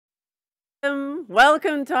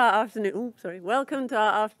Welcome to our afternoon. Welcome to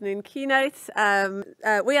our afternoon keynote.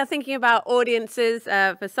 We are thinking about audiences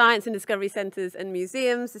for science and discovery centres and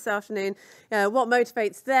museums this afternoon. What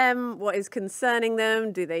motivates them? What is concerning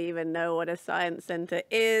them? Do they even know what a science centre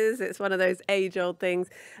is? It's one of those age-old things.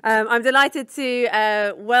 I'm delighted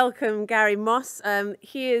to welcome Gary Moss.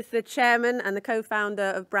 He is the chairman and the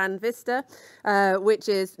co-founder of Brand Vista, which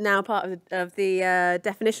is now part of the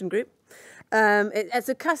Definition Group. It's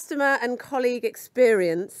a customer and colleague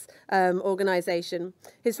experience organisation.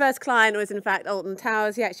 His first client was, in fact, Alton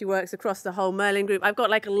Towers. He actually works across the whole Merlin Group. I've got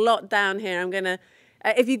like a lot down here. I'm gonna,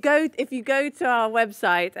 if you go to our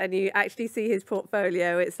website and you actually see his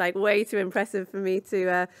portfolio, it's like way too impressive for me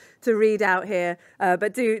to read out here.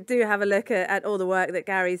 But do have a look at all the work that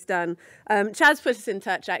Gary's done. Chaz put us in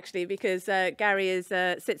touch actually because Gary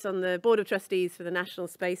sits on the board of trustees for the National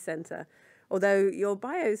Space Centre. Although your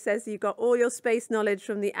bio says you got all your space knowledge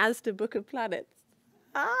from the ASDC Book of Planets.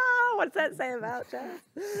 What does that say about Chaz?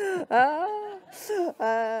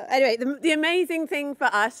 Anyway, the amazing thing for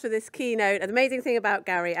us for this keynote, and the amazing thing about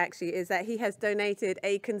Gary actually, is that he has donated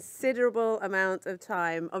a considerable amount of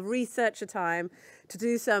time, of researcher time, to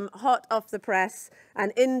do some hot off the press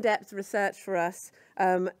and in-depth research for us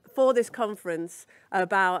for this conference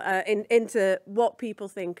about into what people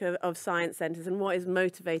think of science centres and what is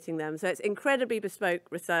motivating them. So it's incredibly bespoke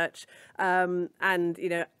research, and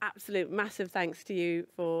absolute massive thanks to you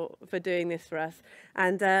for doing this for us.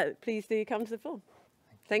 And please do come to the floor.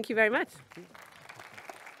 Thank you very much.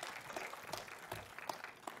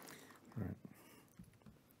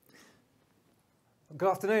 Good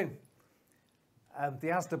afternoon. The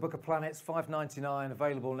ASDC Book of Planets, $5.99,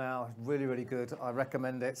 available now. Really, really good. I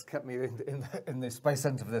recommend it. It's kept me in the Space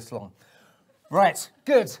Centre for this long. Right,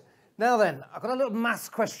 good. Now then, I've got a little maths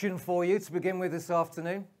question for you to begin with this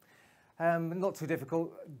afternoon. Not too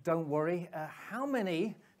difficult, don't worry. How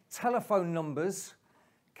many telephone numbers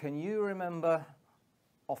can you remember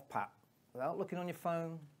off pat, without looking on your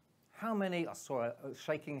phone? How many, I saw a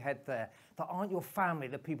shaking head there, that aren't your family,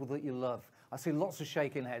 the people that you love? I see lots of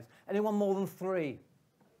shaking heads. Anyone more than 3?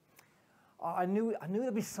 I knew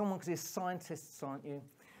there'd be someone, because you're scientists, aren't you?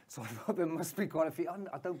 So I thought there must be quite a few.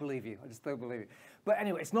 I don't believe you. I just don't believe you. But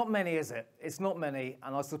anyway, it's not many, is it? It's not many.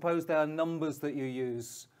 And I suppose there are numbers that you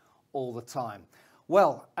use all the time.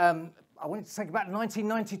 Well, I wanted to think about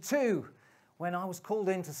 1992, when I was called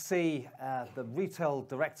in to see the retail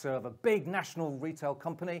director of a big national retail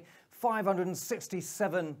company,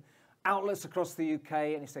 567 outlets across the UK,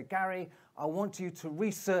 and he said, Gary, I want you to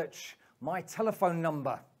research my telephone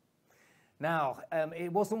number. Now,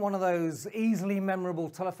 it wasn't one of those easily memorable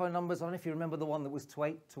telephone numbers. I don't know if you remember the one that was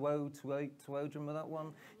 28202820. Do you remember that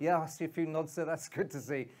one? Yeah, I see a few nods there. That's good to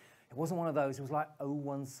see. It wasn't one of those. It was like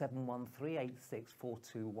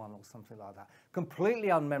 01713864421 or something like that. Completely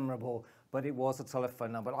unmemorable, but it was a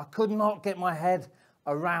telephone number. I could not get my head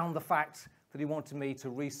around the fact that he wanted me to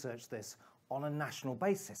research this on a national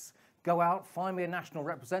basis. Go out, find me a national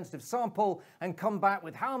representative sample, and come back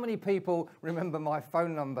with how many people remember my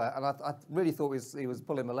phone number. And I really thought he was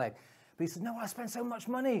pulling my leg. But he said, no, I spend so much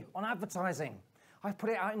money on advertising. I put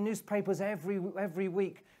it out in newspapers every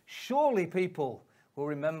week. Surely people will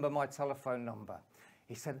remember my telephone number.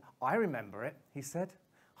 He said, I remember it. He said,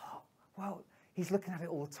 oh, well, he's looking at it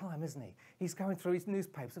all the time, isn't he? He's going through his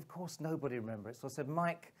newspapers. Of course, nobody remembers it. So I said,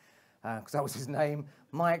 Mike, because that was his name,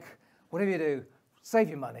 Mike, whatever you do, save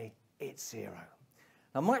your money. It's 0.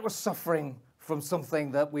 Now, Mike was suffering from something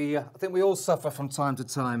that I think we all suffer from time to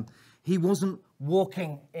time. He wasn't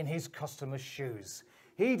walking in his customers' shoes.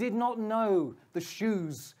 He did not know the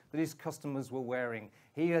shoes that his customers were wearing.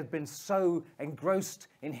 He had been so engrossed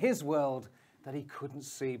in his world that he couldn't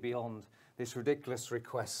see beyond this ridiculous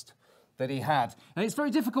request that he had. And it's very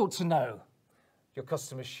difficult to know your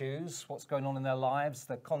customers' shoes, what's going on in their lives,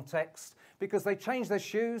 their context, because they change their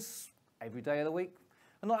shoes every day of the week.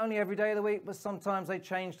 And not only every day of the week, but sometimes they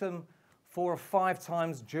change them 4 or 5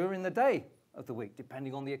 times during the day of the week,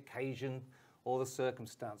 depending on the occasion or the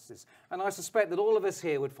circumstances. And I suspect that all of us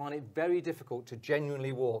here would find it very difficult to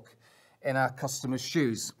genuinely walk in our customers'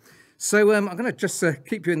 shoes. So I'm going to just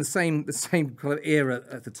keep you in the same kind of era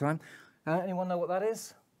at the time. Anyone know what that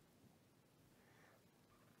is?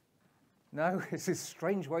 No? It's this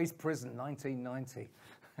Strange Ways Prison, 1990.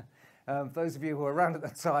 Those of you who were around at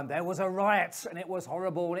that time, there was a riot, and it was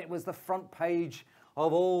horrible, and it was the front page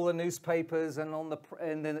of all the newspapers and on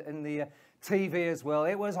in the TV as well.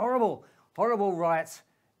 It was horrible, horrible riot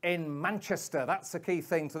in Manchester. That's the key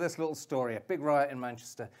thing to this little story, a big riot in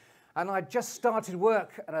Manchester. And I just started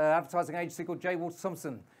work at an advertising agency called J. Walter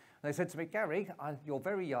Thompson. And they said to me, Gary, you're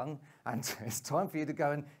very young, and it's time for you to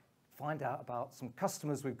go and find out about some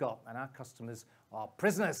customers we've got, and our customers are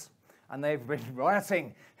prisoners. And they've been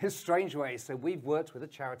rioting in strange ways. So we've worked with a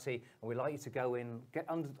charity, and we'd like you to go in, get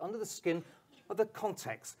under the skin of the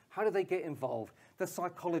context. How do they get involved? The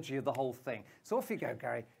psychology of the whole thing. So off you go,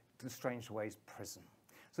 Gary, to the Strange Ways prison.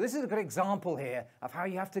 So this is a good example here of how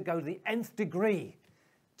you have to go to the nth degree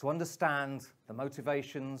to understand the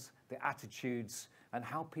motivations, the attitudes, and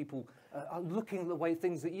how people are looking at the way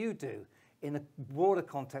things that you do in a broader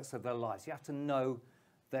context of their lives. You have to know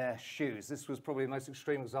their shoes. This was probably the most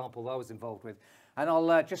extreme example I was involved with. And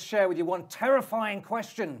I'll just share with you one terrifying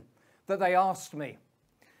question that they asked me.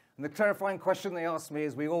 And the terrifying question they asked me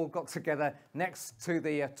is, we all got together next to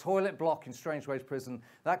the toilet block in Strange Ways Prison.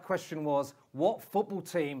 That question was, what football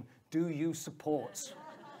team do you support?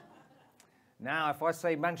 Now, if I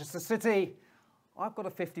say Manchester City, I've got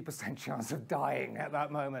a 50% chance of dying at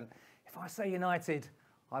that moment. If I say United,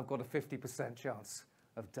 I've got a 50% chance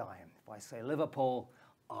of dying. If I say Liverpool,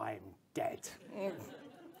 I'm dead.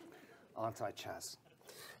 Aren't I, Chaz?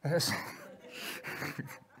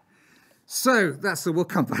 So we'll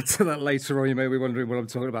come back to that later on. You may be wondering what I'm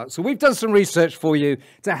talking about. So we've done some research for you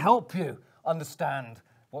to help you understand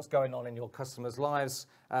what's going on in your customers' lives,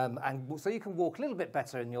 and so you can walk a little bit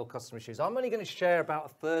better in your customer's shoes. I'm only going to share about a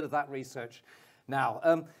third of that research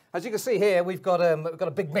now. As you can see here, we've got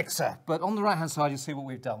a big mixer, but on the right-hand side, you see what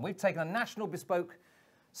we've done. We've taken a national bespoke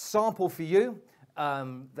sample for you.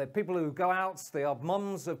 They're people who go out, they are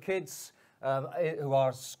mums of kids who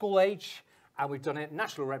are school age, and we've done it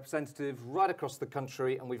national representative right across the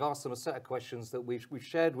country, and we've asked them a set of questions that we've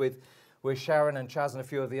shared with Sharon and Chaz and a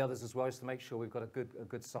few of the others as well, just to make sure we've got a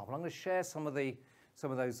good sample. I'm going to share some of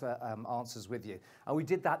those answers with you. And we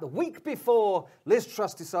did that the week before Liz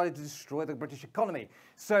Truss decided to destroy the British economy.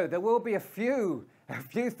 So there will be a few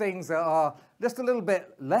things that are just a little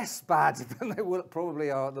bit less bad than they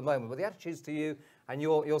probably are at the moment. But the attitudes to you and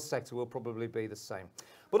your sector will probably be the same.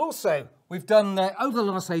 But also, we've done, over the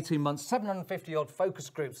last 18 months, 750-odd focus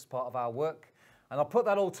groups as part of our work. And I'll put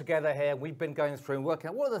that all together here. We've been going through and working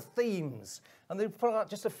out what are the themes. And they've put out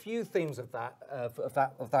just a few themes of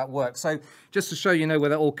that work. So just to show you know where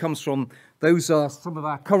that all comes from, those are some of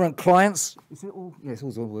our current clients. Is it all? Yeah, it's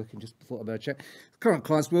all working. Just thought I'd better check. Current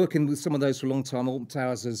clients, working with some of those for a long time. Alton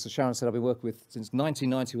Towers, as Sharon said, I've been working with since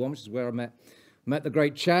 1991, which is where I met the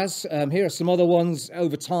great Chaz. Here are some other ones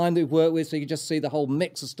over time that we've worked with, so you can just see the whole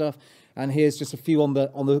mix of stuff. And here's just a few on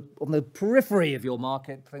the periphery of your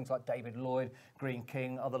market, things like David Lloyd, Green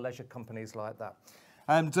King, other leisure companies like that.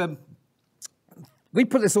 And we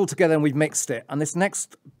put this all together and we've mixed it. And this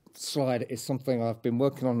next slide is something I've been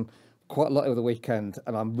working on quite a lot over the weekend,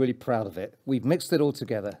 and I'm really proud of it. We've mixed it all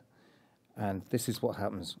together, and this is what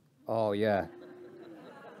happens. Oh, yeah.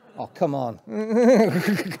 Oh, come on.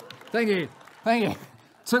 Thank you. Thank you.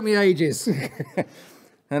 Took me ages.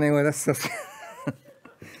 Anyway, that's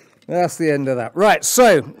the end of that. Right,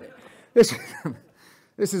 so this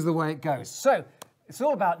is the way it goes. So it's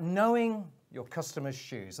all about knowing your customer's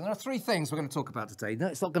shoes. And there are three things we're going to talk about today. No,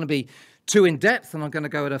 it's not going to be too in-depth, and I'm going to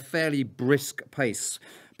go at a fairly brisk pace.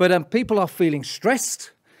 But people are feeling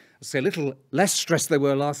stressed. I'd say a little less stressed they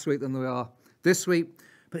were last week than they are this week.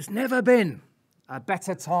 But it's never been a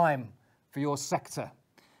better time for your sector.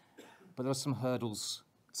 But there are some hurdles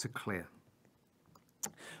to clear.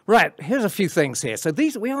 Right, here's a few things here. So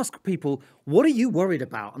we ask people, what are you worried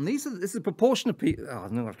about? And this is a proportion of people. Oh,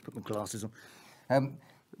 no, I have to put my glasses on.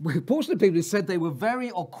 A proportion of people who said they were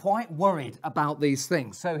very or quite worried about these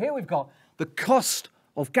things. So here we've got the cost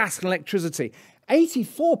of gas and electricity.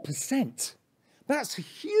 84%. That's a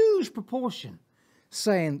huge proportion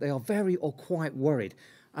saying they are very or quite worried.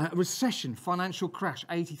 Recession, financial crash,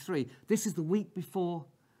 83. This is the week before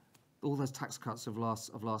all those tax cuts of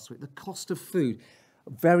last week. The cost of food,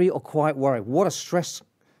 very or quite worried. What a stressed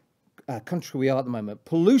country we are at the moment.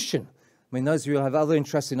 Pollution. I mean, those of you who have other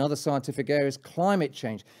interests in other scientific areas, climate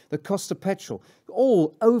change, the cost of petrol,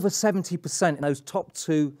 all over 70% in those top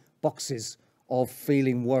two boxes of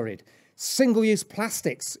feeling worried. Single-use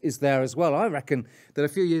plastics is there as well. I reckon that a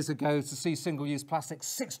few years ago, to see single-use plastics,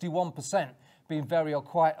 61% being very or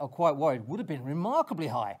quite worried would have been remarkably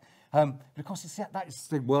high. Because it's a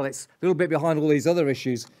little bit behind all these other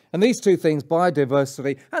issues. And these two things,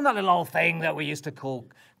 biodiversity and that little old thing that we used to call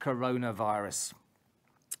coronavirus.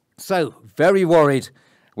 So, very worried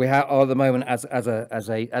we are at the moment as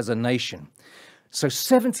a nation. So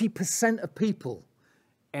 70% of people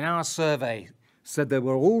in our survey said they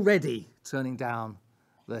were already turning down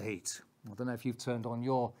the heat. I don't know if you've turned on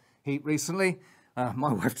your heat recently,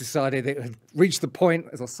 My wife decided it had reached the point,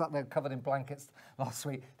 as I sat there covered in blankets last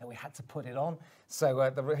week, that we had to put it on.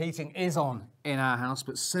 So the heating is on in our house,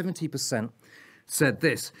 but 70% said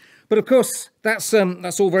this. But of course, that's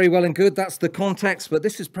all very well and good. That's the context. But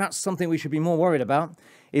this is perhaps something we should be more worried about,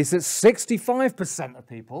 is that 65% of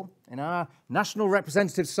people in our national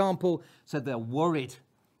representative sample said they're worried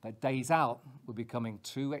that days out were becoming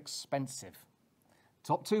too expensive.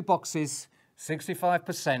 Top two boxes,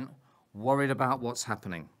 65% worried about what's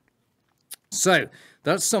happening. So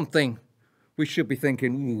that's something we should be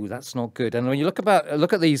thinking, ooh, that's not good. And when you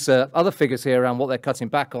look at these other figures here around what they're cutting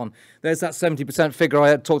back on, there's that 70% figure I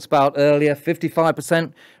had talked about earlier,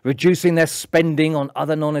 55% reducing their spending on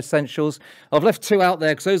other non-essentials. I've left two out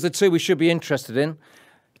there because those are the two we should be interested in.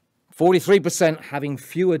 43% having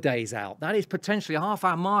fewer days out. That is potentially half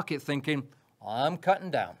our market thinking, I'm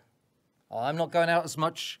cutting down. I'm not going out as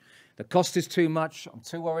much. The cost is too much. I'm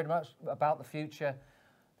too worried about the future.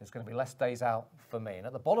 There's going to be less days out for me. And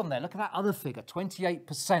at the bottom there, look at that other figure,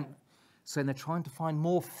 28% saying they're trying to find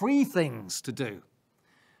more free things to do.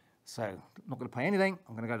 So I'm not going to pay anything.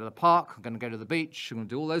 I'm going to go to the park. I'm going to go to the beach. I'm going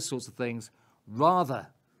to do all those sorts of things rather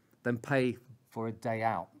than pay for a day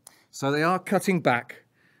out. So they are cutting back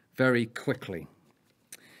very quickly.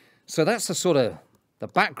 So that's the sort of the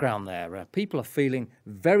background there. People are feeling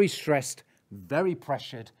very stressed, very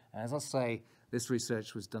pressured. And as I say, this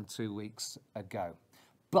research was done 2 weeks ago.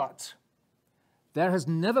 But there has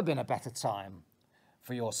never been a better time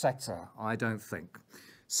for your sector, I don't think.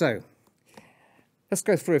 So let's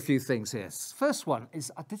go through a few things here. First one is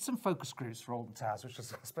I did some focus groups for Alton Towers, which I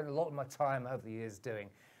spent a lot of my time over the years doing.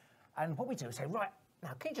 And what we do is say, right,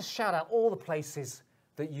 now can you just shout out all the places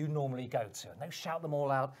that you normally go to? And they shout them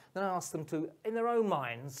all out. Then I ask them to, in their own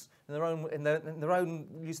minds, using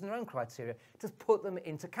their own criteria, just put them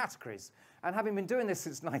into categories. And having been doing this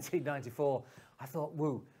since 1994, I thought,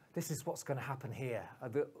 woo, this is what's going to happen here.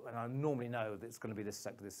 And I normally know that it's going to be this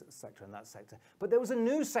sector, and that sector. But there was a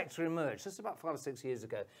new sector emerged just about 5 or 6 years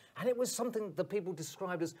ago. And it was something that people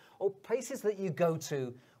described as, places that you go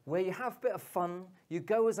to where you have a bit of fun, you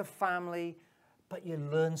go as a family, but you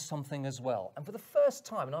learn something as well. And for the first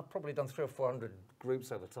time, and I've probably done 300 or 400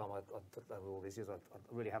 groups over time, over all these years, I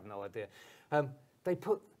really have no idea, they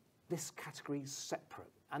put this category separate.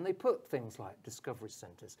 And they put things like discovery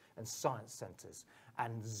centres and science centres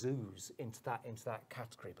and zoos into that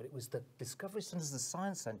category. But it was the discovery centres, the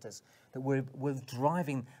science centres that were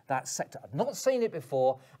driving that sector. I've not seen it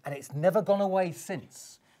before, and it's never gone away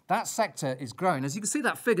since. That sector is growing. As you can see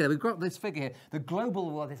that figure, we've got this figure here. The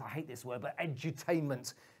global, I hate this word, but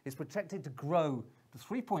edutainment is projected to grow to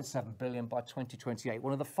 3.7 billion by 2028,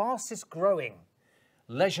 one of the fastest growing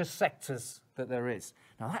leisure sectors that there is.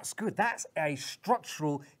 Now that's good. That's a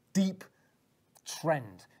structural, deep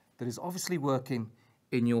trend that is obviously working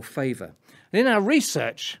in your favour. And in our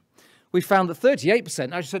research, we found that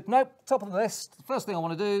 38% actually said, nope, top of the list, the first thing I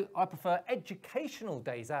want to do, I prefer educational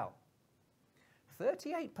days out.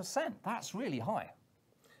 38%, that's really high.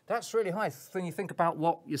 That's really high when you think about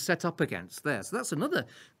what you're set up against there. So that's another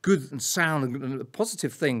good and sound and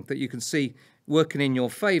positive thing that you can see working in your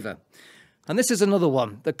favour. And this is another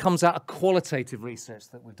one that comes out of qualitative research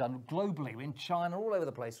that we've done globally, in China, all over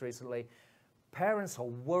the place recently. Parents are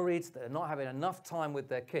worried that they're not having enough time with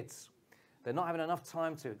their kids. They're not having enough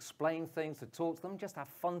time to explain things, to talk to them, just have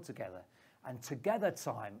fun together. And together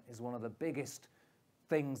time is one of the biggest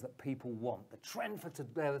things that people want. The trend for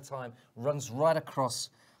together time runs right across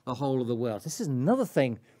the whole of the world. This is another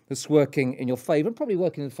thing that's working in your favour, and probably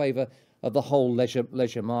working in favour of the whole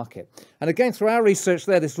leisure market. And again, through our research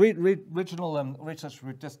there, this original research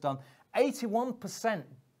we've just done, 81%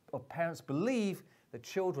 of parents believe that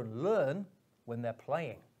children learn when they're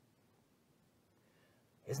playing.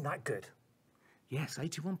 Isn't that good? Yes,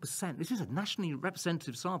 81%. This is a nationally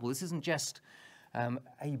representative sample. This isn't just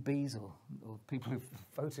ABs or people who've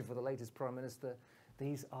voted for the latest Prime Minister.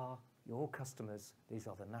 These are your customers. This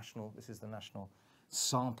is the national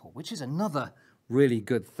sample, which is another really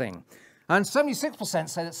good thing. And 76%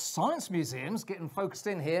 say that science museums, getting focused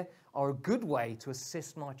in here, are a good way to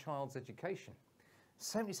assist my child's education.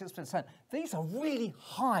 76%. These are really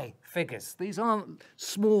high figures. These aren't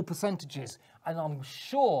small percentages. And I'm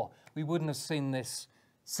sure we wouldn't have seen this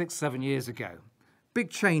 6, 7 years ago. Big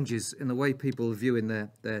changes in the way people are viewing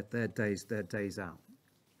their days out.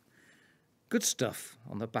 Good stuff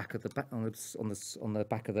on the back of the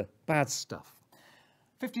back of the bad stuff.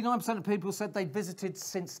 59% of people said they'd visited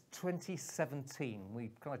since 2017.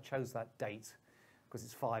 We kind of chose that date because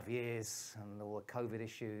it's 5 years and all the COVID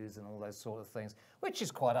issues and all those sort of things, which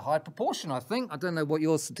is quite a high proportion, I think. I don't know what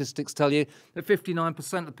your statistics tell you, but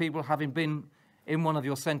 59% of people having been in one of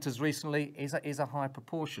your centres recently is a high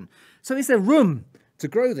proportion. So is there room to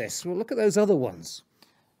grow this? Well, look at those other ones.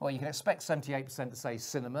 Well, you can expect 78% to say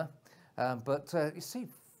cinema, but you see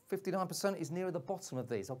 59% is nearer the bottom of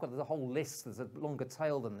these. I've got the whole list, there's a longer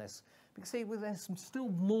tail than this. You can see there's still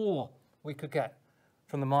more we could get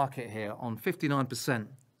from the market here on 59%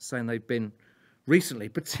 saying they've been recently,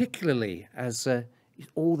 particularly as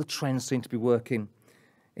all the trends seem to be working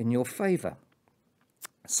in your favour.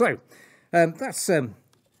 So that's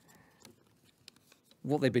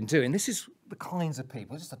what they've been doing. This is the kinds of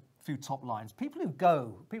people, just a few top lines. People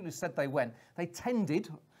who said they went, they tended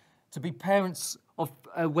to be parents of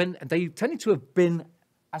when they tended to have been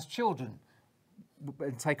as children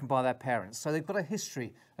taken by their parents. So they've got a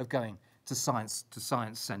history of going to science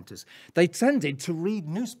centres. They tended to read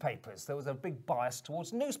newspapers. There was a big bias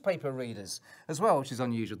towards newspaper readers as well, which is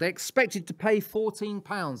unusual. They expected to pay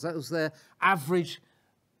 £14. That was their average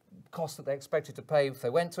cost that they expected to pay if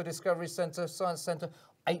they went to a discovery centre, science centre.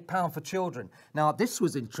 £8 for children. Now, this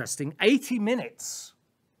was interesting. 80 minutes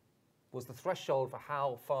was the threshold for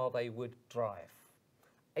how far they would drive.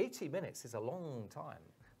 80 minutes is a long time.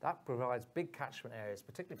 That provides big catchment areas,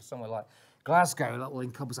 particularly for somewhere like Glasgow. That will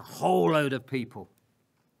encompass a whole load of people.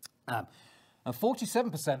 And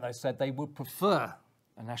 47% they said they would prefer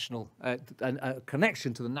a national a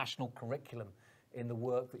connection to the national curriculum in the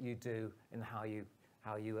work that you do and how you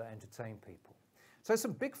entertain people. So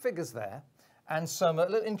some big figures there. And some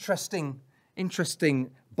little interesting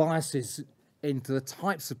biases into the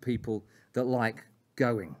types of people that like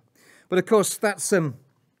going. But of course, that's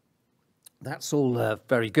all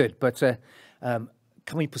very good. But can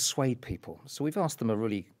we persuade people? So we've asked them a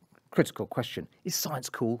really critical question: is science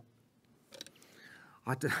cool?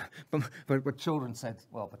 But children said,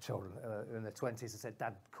 well, the children in their 20s said,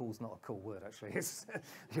 Dad, cool's not a cool word, actually.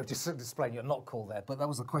 You're just displaying you're not cool there. But that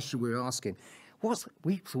was the question we were asking. So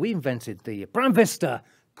we invented the Brand Vista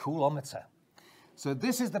coolometer. So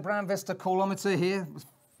this is the Brand Vista coolometer here.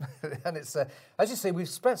 And it's, as you see, we've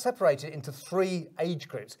separated it into 3 age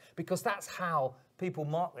groups because that's how people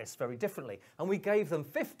mark this very differently. And we gave them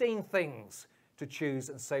 15 things to choose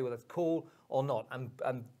and say whether it's cool or not.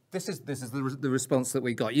 And this is the response that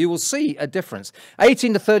we got. You will see a difference.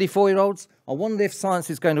 18 to 34-year-olds, I wonder if science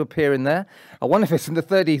is going to appear in there. I wonder if it's in the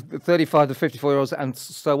 35 to 54-year-olds and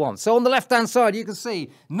so on. So on the left-hand side, you can see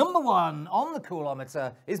number 1 on the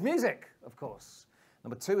coolometer is music, of course.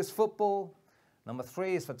 Number 2 is football. Number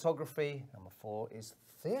 3 is photography. Number 4 is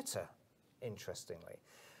theatre, interestingly.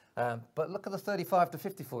 But look at the 35 to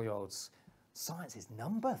 54-year-olds. Science is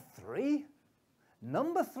number 3.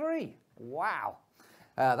 Number 3. Wow.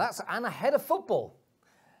 That's and ahead of football,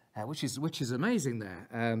 which is amazing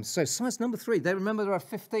there. So science number 3. They remember there are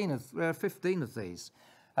 15 of these,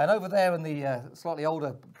 and over there in the slightly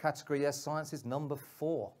older category, yes, science is number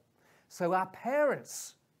 4. So our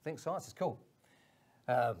parents think science is cool.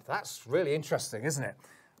 That's really interesting, isn't it?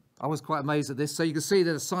 I was quite amazed at this. So you can see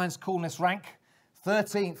that the science coolness rank,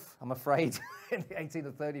 13th, I'm afraid, in the 18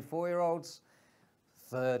 to 34-year-olds,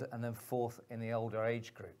 3rd and then 4th in the older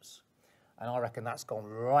age groups. And I reckon that's gone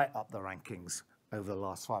right up the rankings over the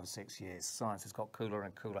last 5 or 6 years. Science has got cooler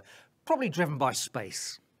and cooler, probably driven by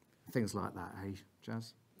space, things like that, eh,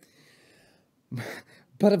 Jazz?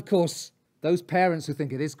 But of course, those parents who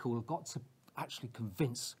think it is cool have got to actually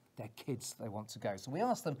convince their kids they want to go. So we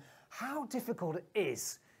asked them how difficult it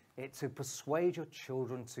is to persuade your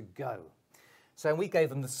children to go. So we gave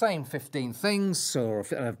them the same 15 things, or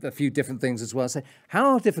a few different things as well. So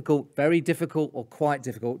how difficult, very difficult, or quite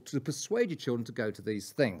difficult to persuade your children to go to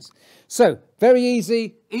these things? So very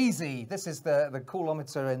easy, easy. This is the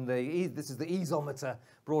coolometer and this is the easometer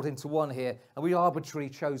brought into one here. And we arbitrarily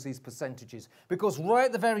chose these percentages because right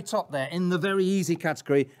at the very top there, in the very easy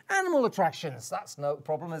category, animal attractions. That's no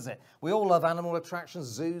problem, is it? We all love animal attractions,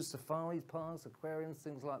 zoos, safari parks, aquariums,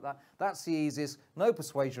 things like that. That's the easiest, no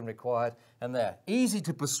persuasion required. And there, easy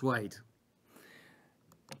to persuade.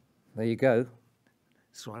 There you go.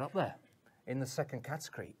 It's right up there in the second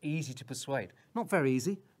category, easy to persuade. Not very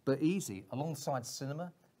easy, but easy, alongside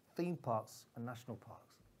cinema, theme parks and national parks.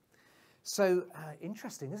 So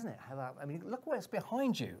interesting, isn't it? How that, I mean, look what's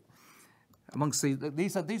behind you. Amongst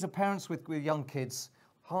these are parents with young kids,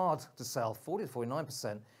 hard to sell, 40 to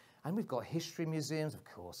 49%. And we've got history museums, of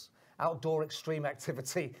course. outdoor extreme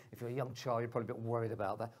activity. If you're a young child, you're probably a bit worried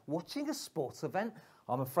about that. Watching a sports event,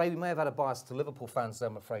 I'm afraid we may have had a bias to Liverpool fans there,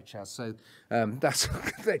 I'm afraid, Chaz. So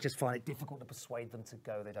they just find it difficult to persuade them to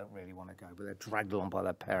go. They don't really want to go, but they're dragged along by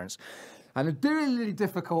their parents. And it's really, really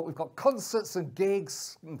difficult. We've got concerts and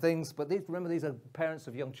gigs and things, but remember, these are parents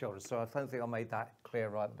of young children, so I don't think I made that clear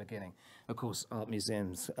right at the beginning. Of course, art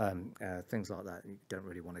museums, things like that, you don't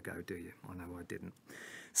really want to go, do you? I know I didn't.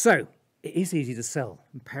 So it is easy to sell,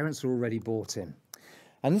 and parents are already bought in.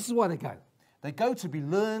 And this is why they go. They go to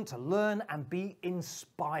learn and be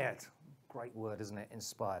inspired. Great word, isn't it?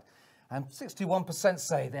 Inspired. And 61%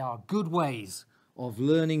 say there are good ways of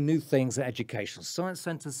learning new things at education. Science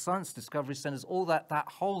centres, science discovery centres, all that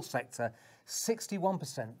whole sector,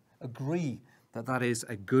 61% agree that that is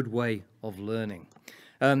a good way of learning.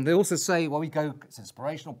 They also say, well, we go, it's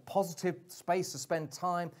inspirational, positive space to spend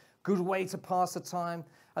time, good way to pass the time,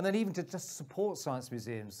 and then even to just support science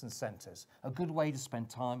museums and centres, a good way to spend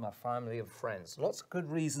time with family and friends. Lots of good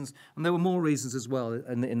reasons, and there were more reasons as well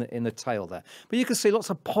in the tail there. But you can see lots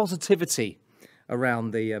of positivity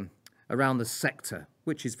around the sector,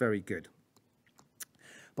 which is very good.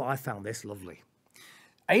 But I found this lovely.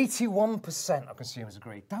 81% of consumers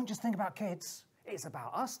agree. Don't just think about kids, it's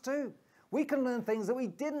about us too. We can learn things that we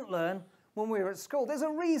didn't learn when we were at school. There's a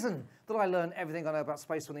reason that I learned everything I know about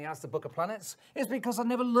space from the ASDC Book of Planets. It's because I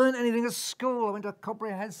never learned anything at school. I went to a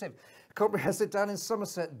comprehensive down in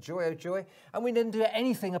Somerset, joy oh joy, and we didn't do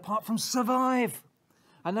anything apart from survive.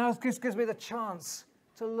 And now this gives me the chance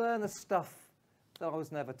to learn the stuff that I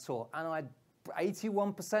was never taught. And I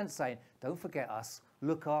 81% saying, don't forget us,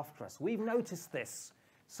 look after us. We've noticed this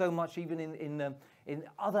so much even in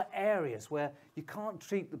other areas where you can't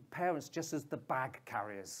treat the parents just as the bag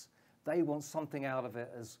carriers. They want something out of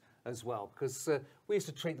it as well. Because we used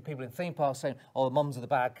to treat the people in theme parks saying, oh, the mums are the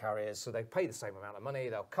bag carriers, so they pay the same amount of money.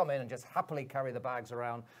 They'll come in and just happily carry the bags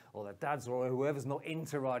around, or their dads or whoever's not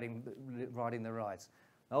into riding the rides.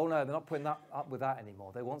 Oh, no, they're not putting that up with that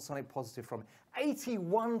anymore. They want something positive from it.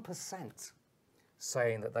 81%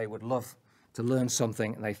 saying that they would love to learn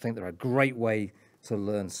something, and they think they're a great way to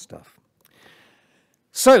learn stuff.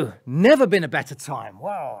 So, never been a better time.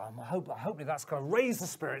 Wow, hopefully that's going to raise the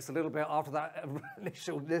spirits a little bit after that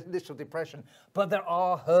initial depression. But there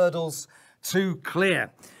are hurdles to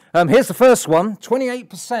clear. Here's the first one.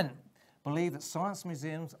 28% believe that science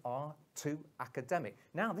museums are too academic.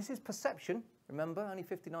 Now, this is perception. Remember, only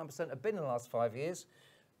 59% have been in the last 5 years.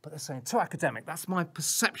 But they're saying too academic. That's my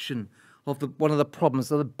perception of one of the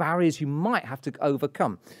problems, of the barriers you might have to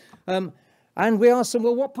overcome. And we asked them,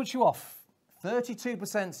 well, what puts you off?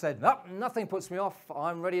 32% said, nope, nothing puts me off,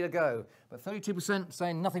 I'm ready to go. But 32%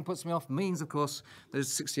 saying nothing puts me off means, of course, there's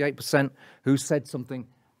 68% who said something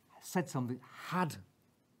had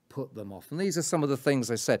put them off. And these are some of the things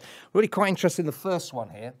they said. Really quite interested in the first one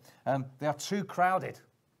here. They are too crowded.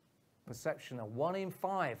 Perception of 1 in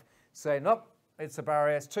 5 saying, nope, it's a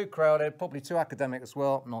barrier, it's too crowded, probably too academic as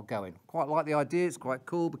well, not going. Quite like the idea, it's quite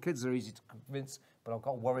cool, the kids are easy to convince, but I've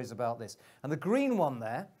got worries about this. And the green one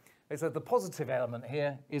there is that the positive element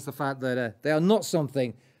here is the fact that they are not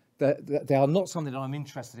something that I'm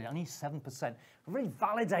interested in. Only 7%. Really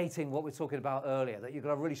validating what we were talking about earlier, that you've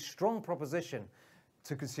got a really strong proposition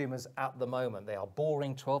to consumers at the moment. They are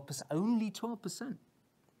boring, 12%, only 12%.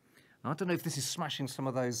 I don't know if this is smashing some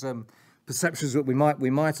of those perceptions that we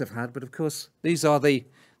might have had, but of course these are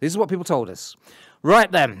what people told us. Right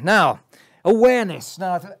then, now. Awareness.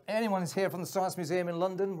 Now, if anyone is here from the Science Museum in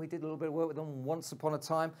London, we did a little bit of work with them once upon a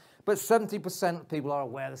time, but 70% of people are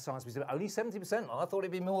aware of the Science Museum. Only 70%. I thought it'd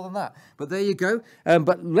be more than that. But there you go.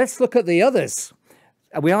 But let's look at the others.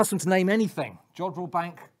 We asked them to name anything. Jodrell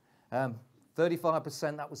Bank,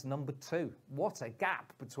 35%. That was number 2. What a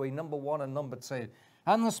gap between number 1 and number 2.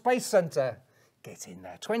 And the Space Centre, get in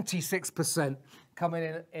there. 26%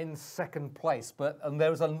 coming in second place. And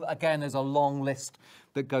there's a long list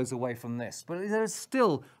that goes away from this. But there's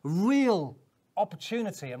still real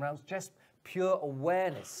opportunity around just pure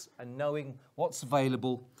awareness and knowing what's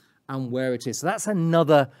available and where it is. So that's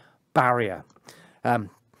another barrier. And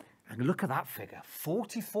look at that figure.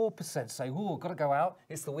 44% say, oh, I've got to go out.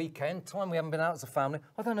 It's the weekend. Time we haven't been out as a family.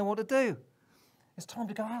 I don't know what to do. It's time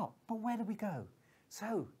to go out. But where do we go?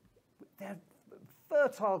 So they're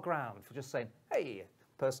fertile ground for just saying, hey,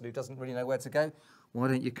 person who doesn't really know where to go, why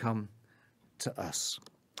don't you come to us?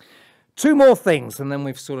 2 more things and then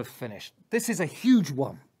we've sort of finished. This is a huge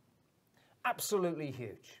one. Absolutely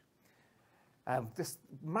huge. This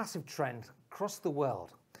massive trend across the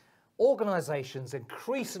world. Organisations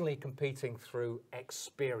increasingly competing through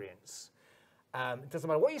experience. It doesn't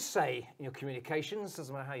matter what you say in your communications,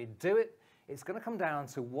 doesn't matter how you do it. It's going to come down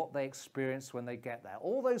to what they experience when they get there.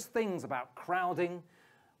 All those things about crowding,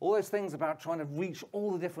 all those things about trying to reach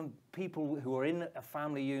all the different people who are in a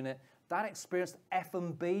family unit, that experience,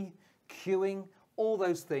 F&B, queuing, all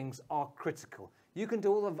those things are critical. You can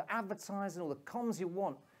do all the advertising, all the comms you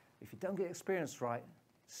want. If you don't get experience right,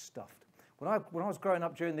 stuffed. When I was growing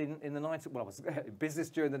up in the 90s, well, I was in business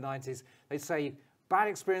during the 90s, they'd say, bad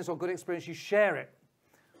experience or good experience, you share it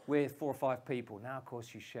with 4 or 5 people. Now, of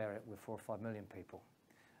course, you share it with 4 or 5 million people.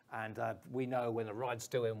 And we know when a ride's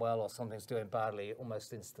doing well or something's doing badly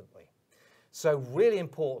almost instantly. So really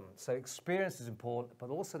important. So experience is important, but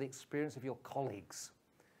also the experience of your colleagues.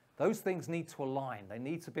 Those things need to align. They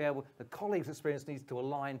need to be able, the colleagues' experience needs to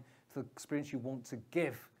align to the experience you want to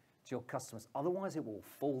give to your customers. Otherwise, it will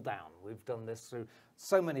fall down. We've done this through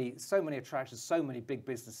so many attractions, so many big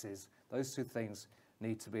businesses. Those two things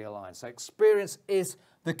need to be aligned. So experience is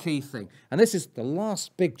the key thing. And this is the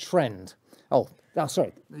last big trend. Oh,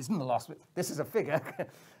 sorry, this isn't the last bit. This is a figure.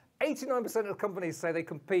 89% of companies say they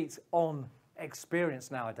compete on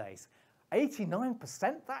experience nowadays.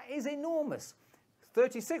 89%? That is enormous.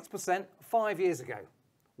 36% 5 years ago.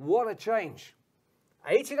 What a change.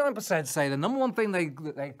 89% say the number one thing they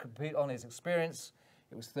compete on is experience.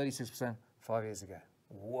 It was 36% 5 years ago.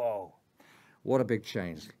 Whoa. What a big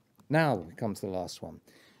change. Now we come to the last one.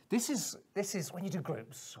 This is when you do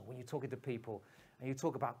groups, or when you're talking to people, and you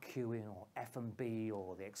talk about queuing or F&B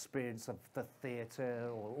or the experience of the theatre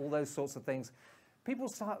or all those sorts of things, people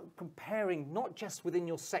start comparing not just within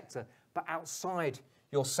your sector, but outside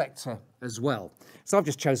your sector as well. So I've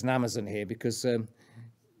just chosen Amazon here because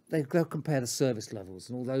they'll compare the service levels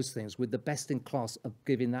and all those things with the best in class of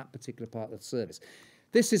giving that particular part of the service.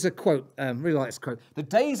 This is a quote, really like this quote. The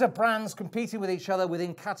days of brands competing with each other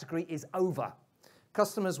within category is over.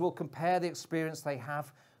 Customers will compare the experience they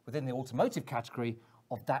have within the automotive category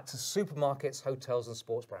of that to supermarkets, hotels and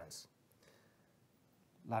sports brands.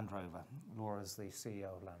 Land Rover. Laura's the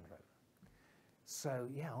CEO of Land Rover. So,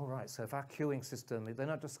 yeah, all right. So if our queuing system, they're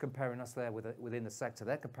not just comparing us there within the sector,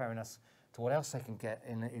 they're comparing us to what else they can get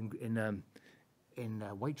in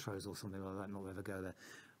Waitrose or something like that, not ever go there.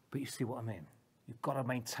 But you see what I mean? You've got to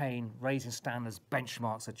maintain, raising standards,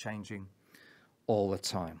 benchmarks are changing all the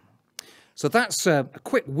time. So that's a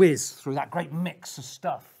quick whiz through that great mix of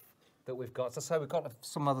stuff that we've got. So we've got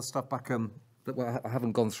some other stuff back that I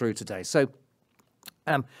haven't gone through today. So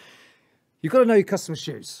you've got to know your customers'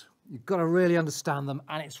 shoes. You've got to really understand them,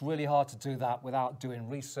 and it's really hard to do that without doing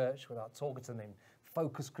research, without talking to them in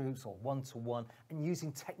focus groups or one-to-one, and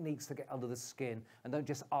using techniques to get under the skin, and don't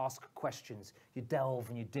just ask questions. You delve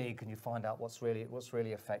and you dig and you find out what's really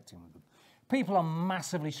affecting them. People are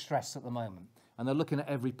massively stressed at the moment, and they're looking at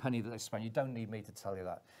every penny that they spend. You don't need me to tell you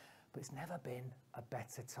that. But it's never been a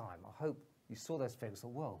better time. I hope you saw those figures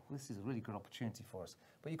and thought, well, this is a really good opportunity for us.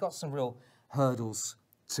 But you've got some real hurdles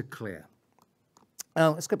to clear.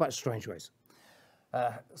 Let's go back to strange ways.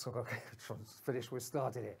 So I've got to finish where we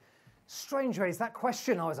started here. Strange ways, that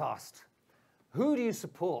question I was asked. Who do you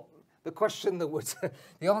support? The question that would,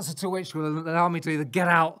 the answer to which will allow me to either get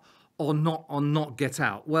out or not get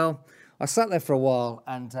out. Well, I sat there for a while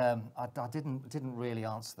and I didn't really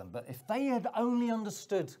answer them. But if they had only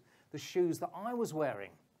understood the shoes that I was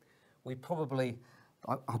wearing, I probably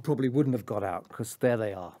wouldn't have got out, because there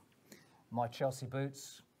they are. My Chelsea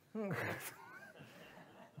boots.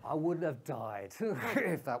 I wouldn't have died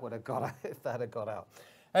if that had got out.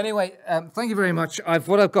 Anyway, thank you very much.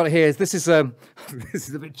 What I've got here is this is a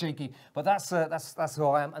bit cheeky, but that's who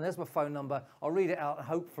I am, and there's my phone number. I'll read it out, and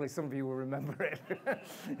hopefully some of you will remember it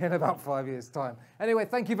in about 5 years' time. Anyway,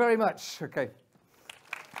 thank you very much. Okay.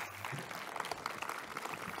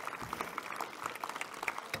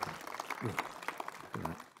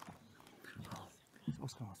 I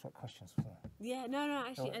was going to ask what questions. Yeah, no,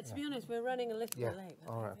 actually, to be honest, we're running a little bit late.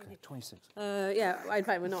 All right, okay, 26. Yeah, in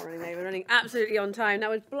fact, we're not running late. We're running absolutely on time.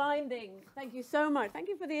 That was blinding. Thank you so much. Thank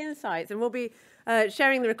you for the insights. And we'll be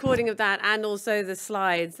sharing the recording of that and also the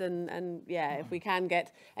slides. And yeah, if we can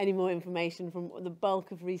get any more information from the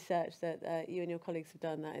bulk of research that you and your colleagues have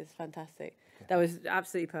done, that is fantastic. That was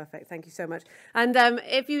absolutely perfect. Thank you so much. And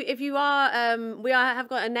if you are, we have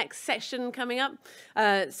got a next session coming up.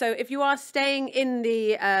 So if you are staying in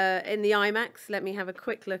the IMAX, let me have a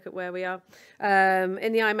quick look at where we are.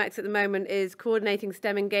 In the IMAX at the moment is coordinating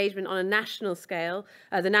STEM engagement on a national scale.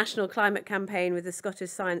 The National Climate Campaign with the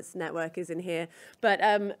Scottish Science Network is in here. But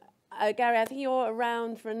Gary, I think you're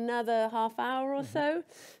around for another half hour or so.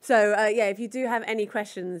 So, yeah, if you do have any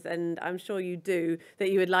questions, and I'm sure you do, that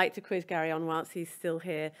you would like to quiz Gary on whilst he's still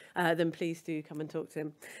here, then please do come and talk to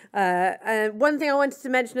him. One thing I wanted to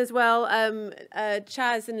mention as well,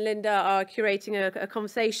 Chaz and Linda are curating a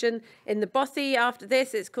conversation in the Bothy after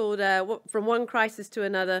this. It's called From One Crisis to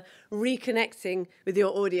Another, Reconnecting with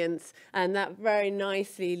Your Audience. And that very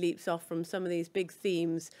nicely leaps off from some of these big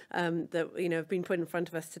themes that have been put in front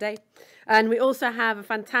of us today. And we also have a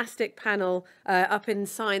fantastic panel up in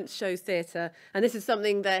Science Show Theatre, and this is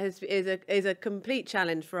something that is a complete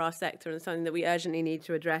challenge for our sector and something that we urgently need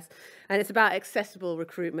to address. And it's about accessible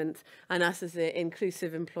recruitment and us as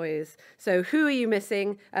inclusive employers. So who are you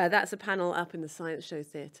missing? That's a panel up in the Science Show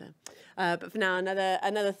Theatre. But for now,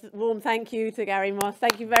 another warm thank you to Gary Moss.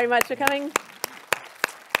 Thank you very much for coming.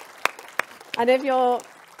 And if you're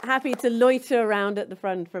happy to loiter around at the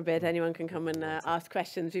front for a bit, anyone can come and ask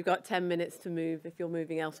questions. We've got 10 minutes to move if you're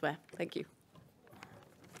moving elsewhere. Thank you.